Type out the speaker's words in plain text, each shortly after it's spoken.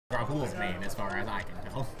Rahul's main, as far as I can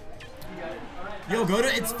tell. Yo, go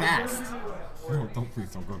to It's Fast. No,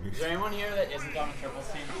 please don't go to Is there anyone here that isn't on a triples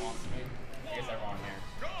team that wants to be? I guess everyone here.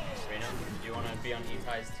 Rena, do you want to be on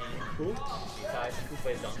Etai's team? Who? Etai, who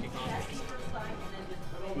plays Donkey Kong?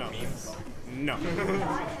 No. Memes? No.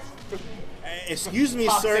 Excuse me,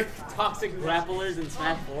 sir. Toxic grapplers in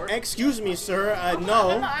Smash 4? Excuse me, sir.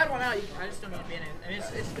 No. No, I don't know. I just don't need to be in it. I mean, it's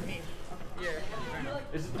the meme. Yeah.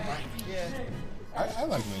 This is the brain. Yeah. I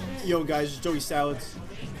like memes. Yo, guys, it's Joey Salads.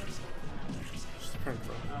 Just a prank,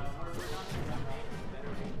 bro.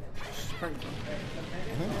 Just a prank, bro.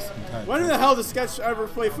 When the hell does Sketch ever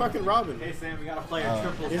play fucking Robin? Hey Sam, we gotta play our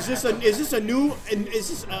triple. Is this a new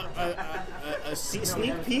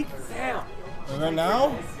sneak peek? Sam. Right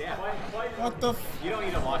now? Yeah. What the? You don't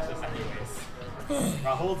need to watch this anyways.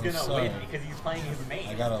 Rahul's gonna win because he's playing his main.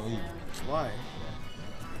 I gotta leave. Why?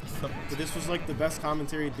 But this was like the best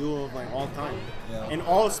commentary duo of like all time. Yeah. In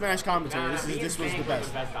all of Smash commentary, this was the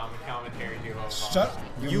best. Commentary duo. Shut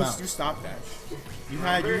your You mouth. stop that. You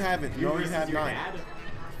haven't. No, you have not.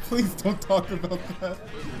 Please don't talk about that.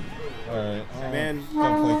 Alright. Man, Go play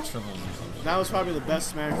triples or something. that was probably the best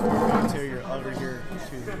Smash commentary you'll ever hear.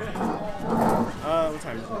 Too. What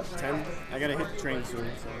time is it? 10? I gotta hit the train soon.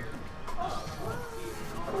 So.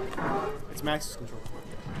 It's Max's control.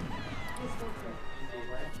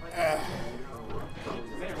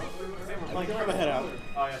 I'm gonna head out.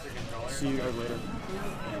 Oh, yes, your controller. See you guys later.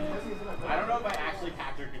 I don't know if I actually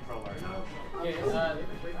packed your controller. Okay, so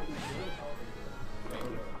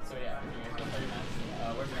yeah, you guys go play your match.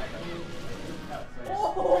 Where's your match?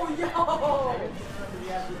 Oh, yo!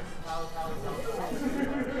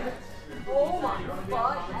 Oh my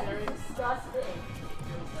god, that is disgusting.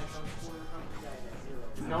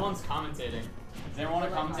 No one's commentating. Does anyone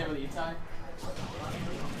want to commentate with Etai? Go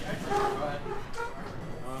ahead.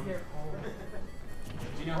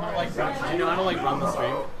 Do you know how to like run the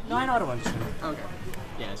stream? No, I know how to run the stream. Okay.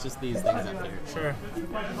 Yeah, it's just these things up here. Sure.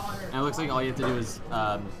 And it looks like all you have to do is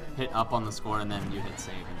hit up on the score and then you hit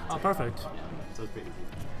save. And that's Oh, it. perfect. Yeah, so it's pretty easy.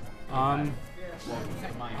 How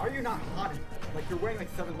are you not hot? Like you're wearing like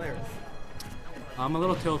 7 layers. I'm a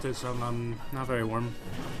little tilted, so I'm not very warm.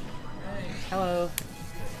 Hello.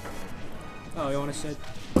 Oh, you want to sit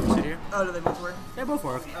here? Oh, do they both work? They both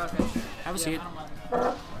work. Okay. Have a seat.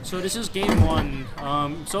 So this is game 1.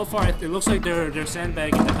 So far, it looks like they're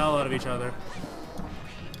sandbagging the hell out of each other.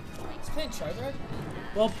 He's playing Charizard?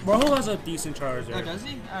 Well, Rahul has a decent Charizard. Oh, does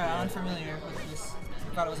he? Alright, I'm unfamiliar with this.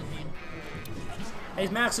 Thought it was a meme. Hey,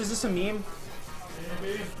 Max, is this a meme?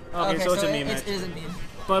 Okay, so it's a meme. It is a meme.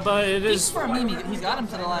 But it He's is. for a meme. He's got him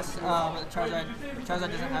to the last. Charizard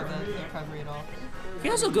doesn't have the recovery at all. He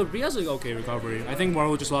has an okay recovery. I think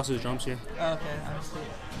Rahul just lost his jumps here. Oh, okay, understood.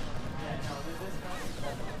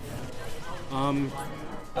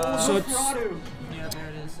 So it's Yeah, there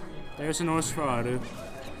it is. there's an Nosferatu.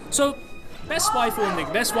 So best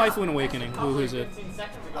waifu in Awakening. Who is it?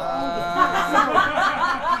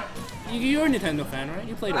 You're a Nintendo fan, right?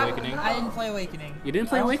 You played Awakening. I didn't play Awakening. You didn't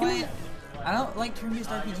play Awakening? I don't like turn-based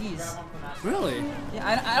RPGs. Really?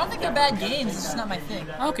 Yeah, I don't think they're bad games. It's just not my thing.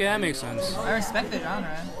 Okay, that makes sense. I respect the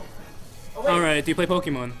genre. Alright, do you play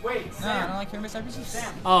Pokemon? No, I don't like turn-based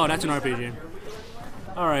RPGs. Oh, that's an RPG.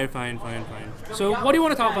 Alright, fine. So what do you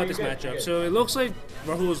want to talk about this matchup? So it looks like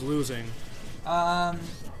Rahul is losing. By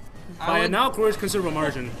a now considerable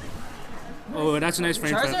margin. Oh, that's a nice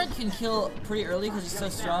frame trap. Charizard can kill pretty early because he's so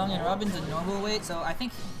strong, and Robin's a normal weight, so I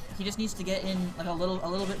think he just needs to get in like a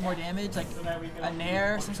little bit more damage, like a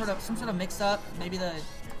nair, some sort of mix-up, maybe the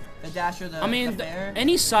dash or the. I mean, the fair.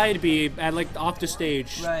 any side B at like off the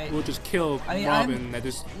stage Right. will just kill I mean, Robin at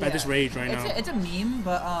this rage right now. It's a meme,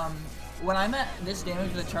 but when I'm at this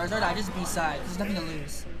damage with a Charizard, I just B-side. There's nothing to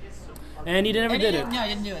lose. And he never did it. No, he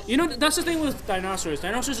didn't do it. You know, that's the thing with Dinosaurus.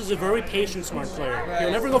 Dinosaurus is a very patient, smart player.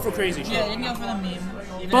 He'll never go for crazy shit. Yeah, he didn't go for the meme.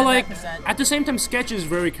 Even But at like, that %. at the same time, Sketch is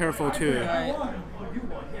very careful too. Right.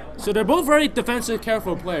 So they're both very defensive,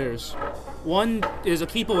 careful players. One is a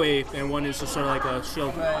keep away, and one is just sort of like a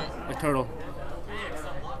shield, a turtle.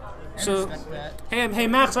 So, hey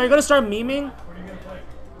Max, are you gonna start memeing?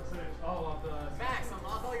 Max,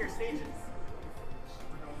 unlock all your stages.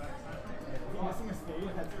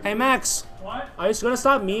 Hey Max, are you gonna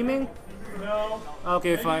stop memeing? No.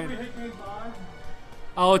 Okay, fine.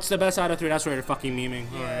 Oh, it's the best out of 3. That's right, they're fucking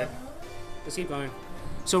memeing. Alright. Let's keep going.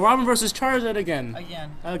 So Robin versus Charizard again.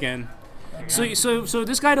 Again. So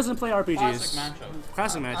this guy doesn't play RPGs.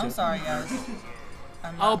 Classic matchup. I'm sorry, guys.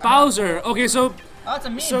 Bowser. Okay, so. Oh, it's a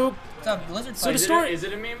meme. So. It's a Blizzard So the fight. story. Is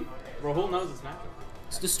it a meme? Rahul knows this matchup.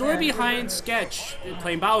 The story behind Sketch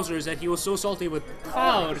playing Bowser is that he was so salty with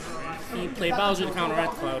Cloud he played Bowser to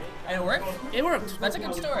counteract Cloud. And it worked? It worked. That's a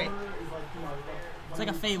good story. It's like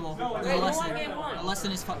a fable. There's a lesson. A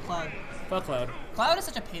lesson is fuck Cloud. Fuck Cloud. Cloud is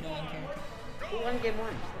such a pay-to-win character. Who won game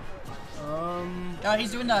 1? Oh,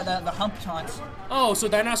 he's doing the hump taunts. Oh, so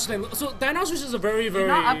Dinosaurus. So Dinosaurus is a very. You're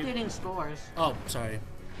not updating scores. Oh, sorry.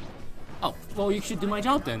 Oh, well, you should do my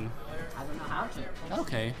job then. I don't know how to.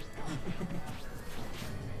 Okay.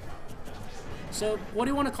 So, what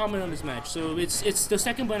do you want to comment on this match? So, it's the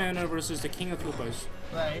second banana versus the King of Koopas.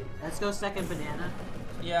 Right. Let's go second banana.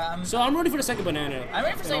 Yeah. So I'm ready for the second banana. I'm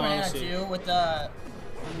ready for second banana too. With the.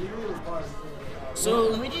 So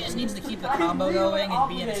Luigi just needs to keep the combo going and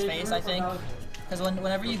be in his face, I think. Because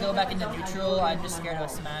whenever you go back into neutral, I'm just scared of a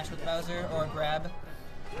smash with Bowser or a grab.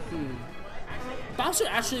 Bowser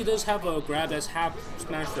actually does have a grab that's half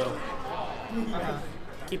smash though.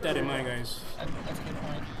 Keep that in mind, guys. That's a good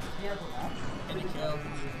point. Get a kill.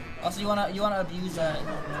 Also, you wanna abuse that.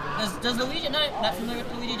 Does Luigi not familiar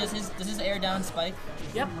with Luigi? Does his air down spike?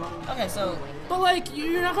 Yep. Okay, so. But like,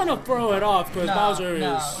 you're not gonna throw it off because Bowser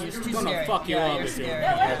is too gonna scary. fuck you Yeah, up. you're If you. scary.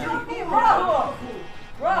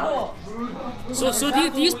 So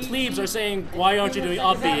these plebes are saying, why aren't you doing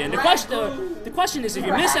up B? And the question is, if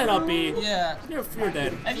you miss that up B, Yeah. you're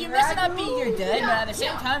dead. If you miss an up B, you're dead. But at the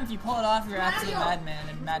same time, if you pull it off, you're absolute madman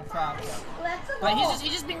and mad props. But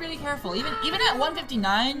he's just being really careful. Even at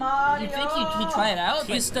 159, you'd think he'd try it out.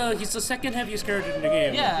 He's the second heaviest character in the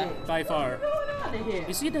game. Yeah. By far.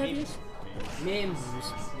 Is he the heaviest? Memes.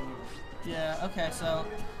 Yeah. Okay. So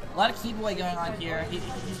a lot of keyboy going on here.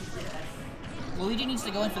 Luigi needs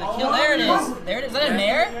to go in for the kill. There it is. There it is. Is that a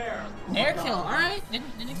Nair? Nair kill. All right.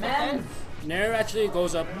 Didn't expect that. Nair actually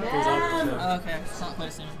goes up. Oh, okay. It's not quite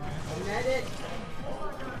the same as Mario.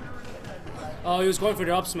 Oh, he was going for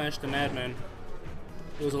the up smash, the madman.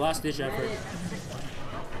 It was a last ditch effort.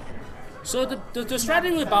 So the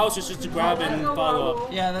strategy with Bowser is just to grab and follow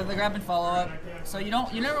up. Yeah, the grab and follow up. So you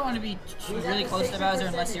never want to be really close to Bowser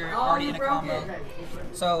unless you're already in a combo.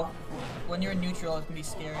 So when you're in neutral, it can be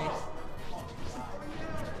scary.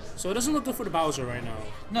 So it doesn't look good for the Bowser right now.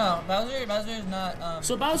 No, Bowser is not.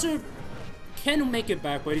 So Bowser can make it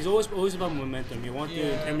back, but he's always about momentum. You want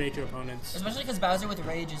to terminate your opponents. Especially because Bowser with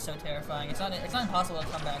rage is so terrifying. It's not impossible to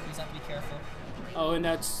come back. You just have to be careful. Oh, and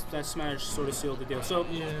that smash sort of sealed the deal. So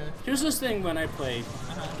here's this thing when I play.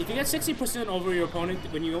 If you get 60% over your opponent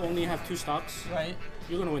when you only have 2 stocks, right,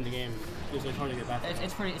 you're gonna win the game because it's hard to get back.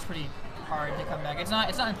 It's pretty hard to come back. It's not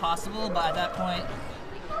impossible, but at that point,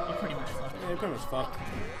 you're pretty much fucked. Yeah, you're pretty much fucked.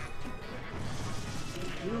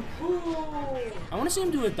 I want to see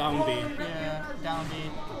him do a down B. Yeah, down B.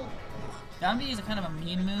 Down B is a kind of a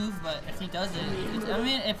mean move, but if he does it,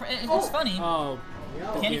 it's funny. Oh.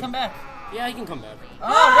 Can he come back? Yeah, he can come back.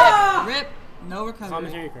 Oh, rip! No recovery.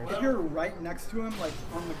 Commentary curse. If you're right next to him, like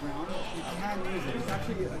on the ground, you can use it. It's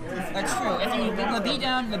actually That's true. If you the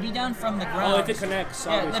beat down from the ground. Oh, if it connects.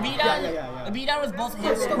 Yeah, the beat down. The beat down with both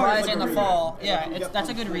hits, the rise and the fall. Yeah, that's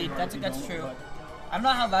a good read. That's true. I don't know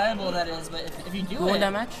how valuable that is, but if you do Who won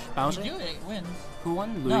that match? Bowser? If you do it, it wins. Who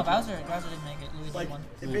won? Luigi? No, Bowser didn't make it. Luigi like won.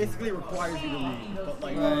 it basically requires you to read, but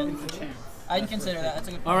like it's a chance. I can consider that. That's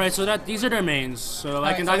a good point. All right, so these are their mains. So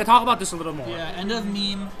I can so- talk about this a little more. Yeah, end of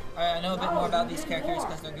meme. Alright, I know a bit more about these characters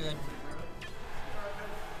because they're good.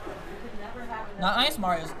 Not nice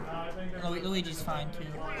Mario's. Luigi's fine too,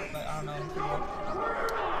 but I don't know.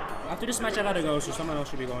 After this match, I gotta go, so someone else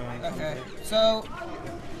should be going on. Okay, so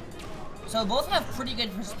both have pretty good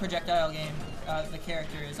projectile game. The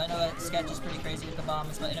characters. I know that Sketch is pretty crazy with the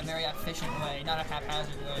bombs, but in a very efficient way, not a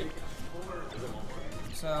haphazard way.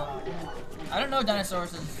 So I don't know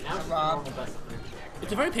Dinosaurus is Rob.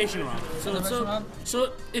 It's a very patient Rob.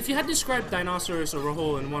 So if you had to describe Dinosaurus or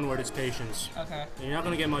Rahul in one word, it's patience. Okay. And you're not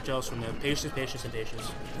gonna get much else from them. Patience, patience, and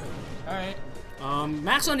patience. All right.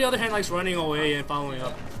 Max, on the other hand, likes running away and following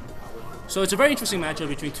up. So it's a very interesting matchup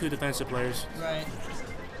between 2 defensive players. Right.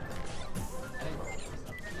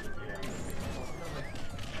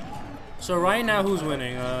 So right now, who's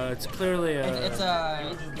winning? It's clearly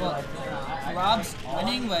well, Rob's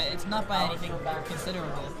winning, but it's not by anything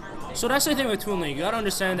considerable. So that's the thing with Toon Link. You gotta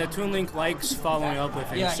understand that Toon Link likes following up with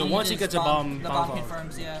things. Yeah, so once he gets a bomb, the bomb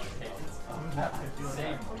confirms. Yeah.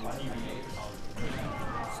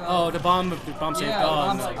 So, oh, the bomb saved. yeah,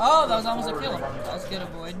 No. oh, that was almost a kill. That was good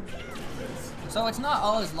avoid. So it's not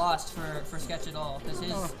all is lost for Sketch at all, because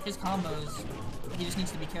his combos, he just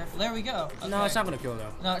needs to be careful. There we go. Okay. No, it's not gonna kill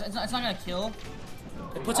though. No, it's not gonna kill.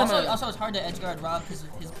 It puts Also, him also, it's hard to edgeguard Rob because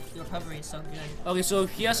his recovery is so good. Okay, so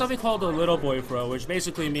he has something called a little boy throw, which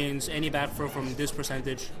basically means any back throw from this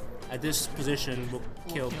percentage at this position will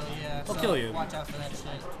kill. Yeah, Will so kill you. Watch out for that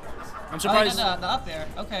shit. I'm surprised. Oh, the up air.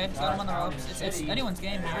 Okay, so I'm on the ropes. It's anyone's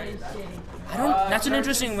game here. I don't. That's an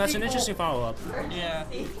interesting follow up. Yeah.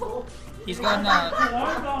 He's going.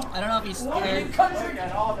 I don't know if he's scared.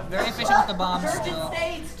 Very efficient with the bombs still.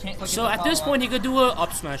 Can't quite So at this point, he could do a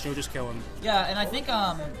up smash. He'll just kill him. Yeah, and I think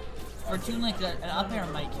for Toon Link, an up air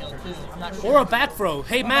might kill too. I'm not sure. Or a back throw.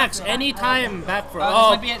 Hey Max, anytime back throw.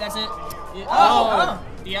 This might be it. That's it. Oh,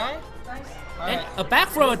 DI. Right. A back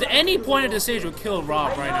throw at any point of the stage would kill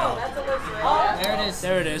Rob right now. There it is.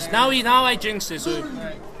 There it is. Now I jinxed it. So.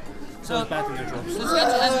 Right. So it's back to neutral. So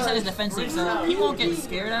Sketch, as we said, is defensive, so he won't get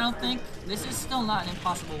scared, I don't think. This is still not an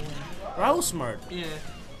impossible win. Raul's smart. Yeah.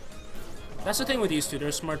 That's the thing with these two,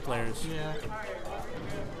 they're smart players. Yeah.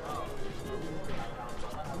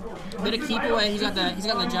 Bit of keep away, he's got the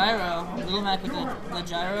gyro. Little Mac with the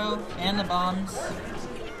gyro and the bombs.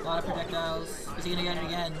 A lot of projectiles. Is he gonna get it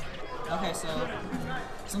again? Okay, so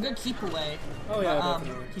some good keep away. Oh yeah. But,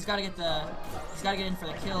 he's gotta get in for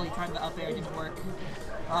the kill. He tried the up air, it didn't work.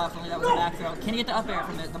 Oh, if only that was a back throw. Can he get the up air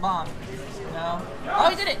from the bomb? No. Oh,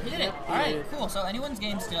 he did it! He did it! Alright, cool. So anyone's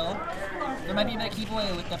game still. There might be a bit of keep away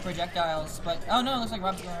with the projectiles, but oh no, it looks like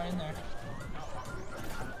Rob's going right in there.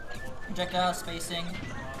 Projectile spacing.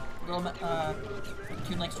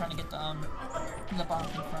 Toon Link's trying to get the bomb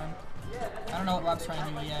confirmed. I don't know what Rob's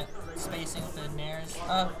trying to do yet. Spacing with the nairs.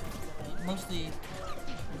 Mostly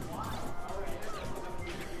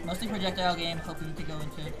projectile game, hoping to go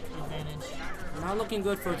into advantage. Not looking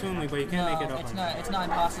good for Toon Link, but you can't make it up. It's not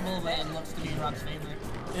impossible, but it looks to be in Rob's favor.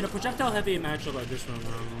 In a projectile-heavy matchup like this one,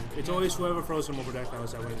 it's always whoever throws some more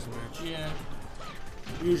projectiles that wins the match. Yeah.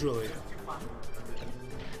 Usually.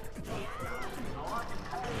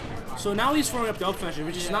 So now he's throwing up the up smash,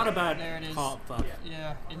 which is not a bad call. Fuck.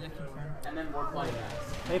 Yeah, in the confirm. And then we're playing that.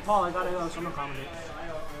 Hey Paul, I gotta go. Someone commented.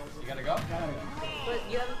 You gotta go? But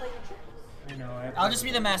you haven't played your trick. I know. I'll just be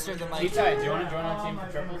the master of the mic. T-Ty, do you want to join our team for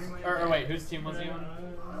triples? Or wait, whose team was he on?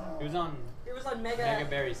 He was on... It was on Mega... Mega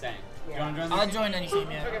Berry saying. Do you want to join I'll join any team,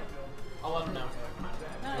 yeah. Okay. I'll let him know.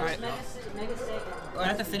 No, it was Mega Sega. I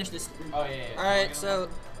have to finish this. Oh, yeah. Alright, so...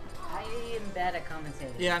 I am bad at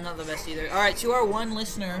commentating. Yeah, I'm not the best either. Alright, to our one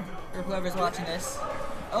listener, or whoever's watching this.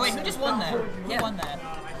 Oh wait, who just won that? Who won that?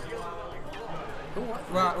 Who won?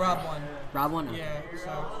 Rob won. Rob won? Yeah,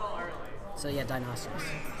 so... So yeah, Dinosaurus.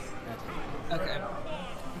 Okay.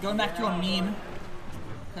 Going back to a meme,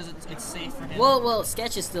 because it's safe for him. Well,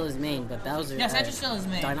 Sketch is still his main, but Bowser... Yeah, Sketch is still his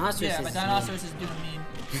main. Dinosaurus yeah, is but Dinosaurus is doing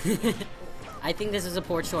meme. I think this is a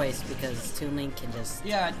poor choice, because Toon Link can just...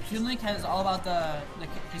 Yeah, Toon Link has all about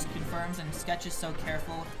his confirms, and Sketch is so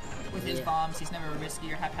careful with his bombs. He's never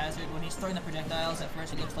risky or haphazard. When he's throwing the projectiles, at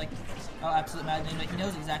first it looks like, oh, absolute madman, but he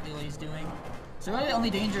knows exactly what he's doing. So really the only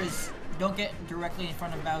danger is don't get directly in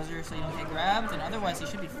front of Bowser so you don't get grabbed, and otherwise he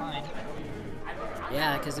should be fine.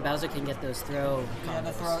 Yeah, because the Bowser can get those throw combos. Yeah,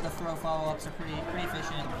 the throw follow-ups are pretty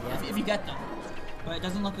efficient, if you get them. But it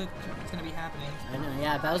doesn't look like it's going to be happening. I know,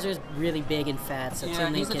 yeah, Bowser's really big and fat, so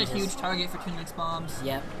Toon Link he's such can a huge target for Toon Link's bombs.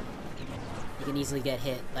 Yep. He can easily get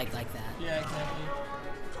hit like that. Yeah, exactly.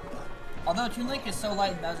 Although Toon Link is so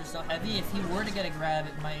light and Bowser's so heavy, if he were to get a grab,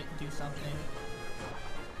 it might do something.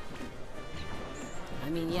 I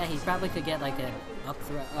mean, yeah, he probably could get like a up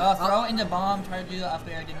throw. Throw into bomb, try to do the up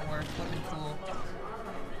air, didn't work. Would have been cool.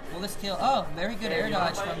 Will this kill? Oh, very good air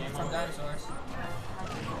dodge from Dinosaurus.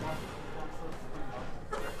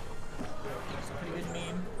 It's a pretty good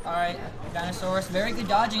meme. Alright, Dinosaurus, very good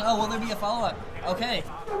dodging. Oh, will there be a follow-up? Okay.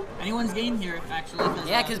 Anyone's game here, actually.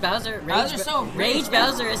 Yeah, because Bowser, Rage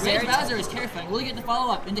Bowser is terrifying. Will he get the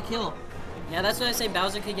follow-up into kill? Yeah, that's what I say.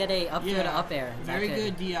 Bowser could get a up throw to up air. Very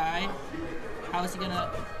good DI. How is he gonna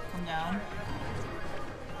come down?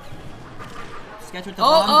 Sketch with the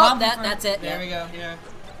bomb. That's it. There we go, yeah.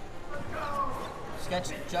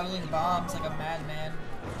 Sketch juggling bombs like a madman.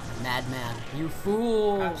 Madman. You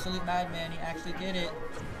fool. Absolute madman, he actually did it.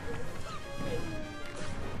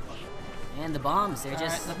 And the bombs, they're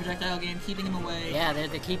just... the projectile game, keeping him away. Yeah, they're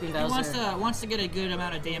keeping Bowser... He wants to get a good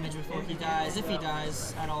amount of damage before he dies, if he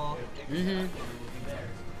dies at all. Mm-hmm.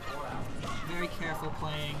 Very careful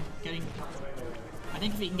playing, I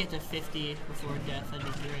think if he can get to 50 before death, that'd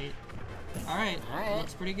be great. Alright,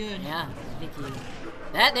 looks pretty good. Yeah, I think he...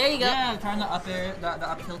 there you go! Yeah, trying the up air, the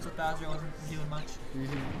up tilt with Bowser wasn't doing much.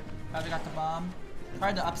 Mm-hmm. Bowser got the bomb.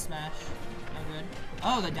 Tried the up smash. No good.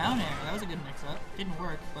 Oh, the down air. That was a good mix-up. Didn't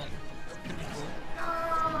work, but could be cool.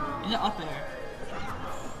 Into up air.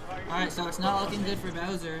 Alright, so it's not looking good for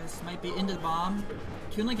Bowser. This might be into the bomb.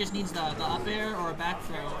 Toon Link just needs the up air or a back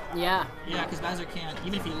throw. Yeah. Yeah, because Bowser can't,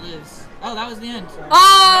 even if he lives. Oh, that was the end. Oh!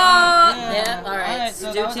 Yeah, alright.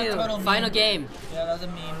 So Do two. Final game. Yeah, that was a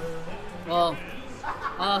meme. Well,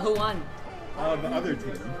 Who won? The other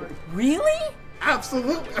team. Really?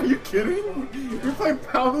 Absolutely. Are you kidding? You're playing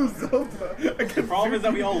Palo Zelda against The problem is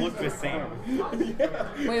that we all look the same. yeah.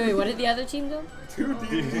 Wait, what did the other team do? 2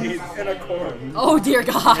 DDs and a corn. Oh dear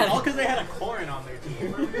God! All because they had a corn on their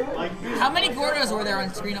team. Like, How many Gordos were there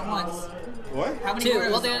on screen at once? What? How many 2.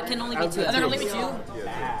 Gordos? Well, there can only be 2. Oh, there can only be 2?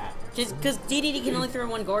 Yeah. Because DDD can only throw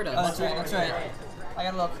 1 Gordo. Oh, that's right, that's right. I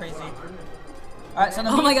got a little crazy. Alright, so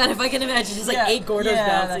Oh my God! If I can imagine just like 8 Gordos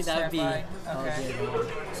bouncing, that would be. Okay. Oh,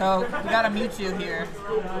 So we got a Mewtwo here.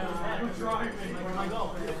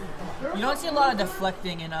 You don't see a lot of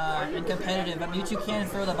deflecting in competitive, but Mewtwo can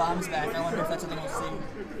throw the bombs back. I wonder if that's something we'll see.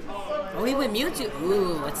 oh, he went Mewtwo.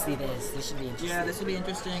 Ooh, let's see this. This should be interesting. Yeah, this would be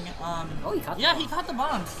interesting. Oh, he caught. Yeah, the he caught the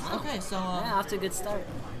bombs. Wow. Okay, so yeah, off to a good start.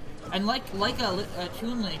 and like a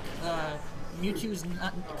Toon Link, Mewtwo's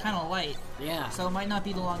kind of light, Yeah. so it might not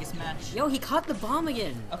be the longest match. Yo, he caught the bomb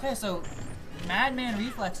again. Okay, so Madman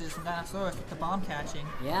reflexes from Dinosaurus with the bomb catching.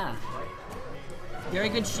 Yeah. Very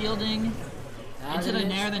good shielding. Into the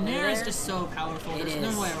Nair. The Nair is Nair. just so powerful. It There's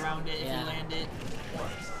is. no way around it if Yeah. you land it.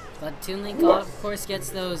 But Toon Link, of course, gets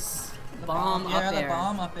those bomb Yeah, up the air.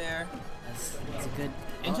 bomb up air. That's a good.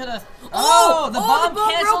 Into the. Oh! The Oh, bomb the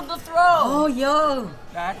bomb canceled the throw! Oh, yo.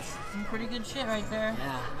 That's some pretty good shit right there.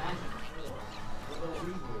 Yeah.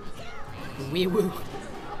 Wee woo.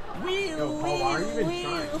 Wee wee.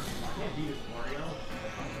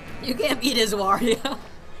 You can't beat his Wario.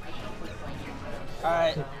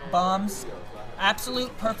 Alright, bombs.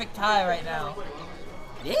 Absolute perfect tie right now.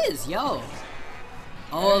 It is, yo.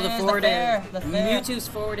 Oh, There the it is, forward the air. fair, the fair. Mewtwo's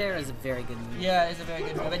forward air is a very good move. Yeah, it's a very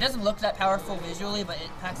good move. It doesn't look that powerful visually, but it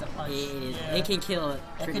packs a punch. It is. Yeah. It can kill it.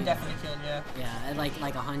 It pretty can much. definitely kill, yeah. Yeah, at like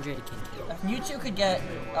 100, it can kill. If Mewtwo could get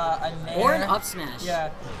a Nair... Or an up smash. Yeah.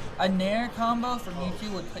 A Nair combo for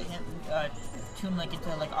Mewtwo would put him, Toon Link into,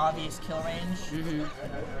 like, obvious kill range.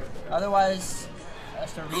 Mm-hmm. Otherwise...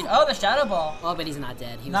 Oh, the Shadow Ball! Oh, but he's not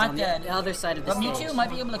dead. He was Not on dead. the other side of the But stage. Mewtwo might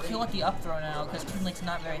be able to kill with the up throw now, because Toon Link's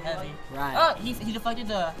not very heavy. Right. Oh, he deflected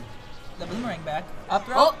the boomerang back. Up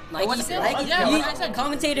throw? Oh, like what he is said. it? Oh, yeah, what I said.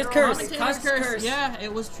 Commentator's curse. Commentator's Commentator's curse. Yeah,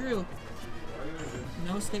 it was true.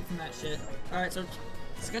 No escape from that shit. Alright, so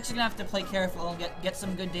Sketch is gonna have to play careful and get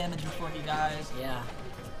some good damage before he dies. Yeah.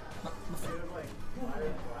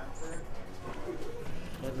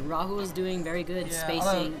 But Rahul is doing very good, Yeah, spacing,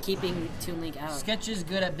 although- keeping Toon Link out. Sketch is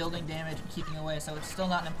good at building damage and keeping away, so it's still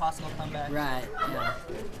not an impossible comeback. Right, yeah.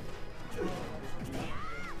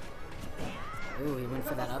 Ooh, he went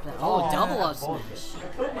for that up. Oh, double up smash.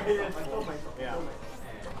 yeah.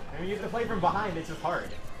 I mean, you have to play from behind. It's just hard.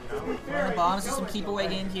 One of the bombs is some keep away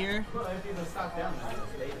game here.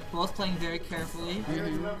 Both playing very carefully.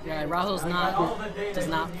 Mm-hmm. Yeah, Rahul's does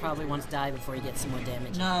not probably want to die before he gets some more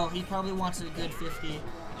damage. No, he probably wants a good 50.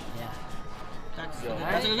 Yeah. That's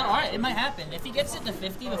a good, alright, it might happen. If he gets it to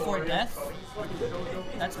 50 before death,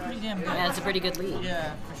 that's pretty damn good. Yeah, it's a pretty good lead.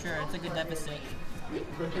 Yeah, for sure. It's a good deficit.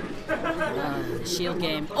 Shield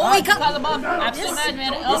game. Oh, he caught the bomb! Absolute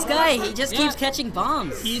madman. This guy, he just keeps catching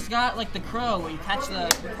bombs. He's got like the crow where you catch the.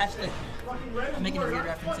 I'm making weird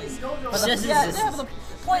references. But the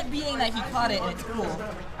point being that he caught it and it's cool.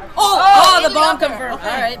 Oh, the bomb Okay. confirmed. Okay.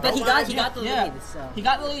 All right, but he got the Yeah. lead. So. He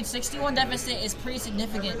got the lead. 61 deficit is pretty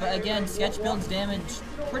significant, but again, Sketch builds damage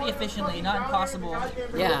pretty efficiently, not impossible.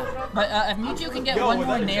 Yeah. But if Mewtwo can get one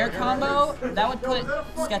more Nair combo, that would put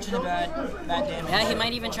Sketch in a bad damage. Yeah, he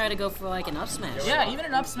might even try to go for like an up smash. Yeah, even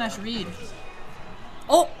an up smash read.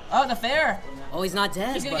 Oh, the fair. oh, he's not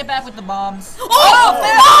dead. He's gonna but- get back with the bombs. Oh,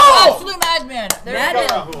 fair! oh! Absolute madman. There you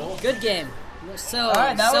go. Madman. Good game. So, All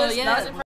right, that was yeah. that was impressive.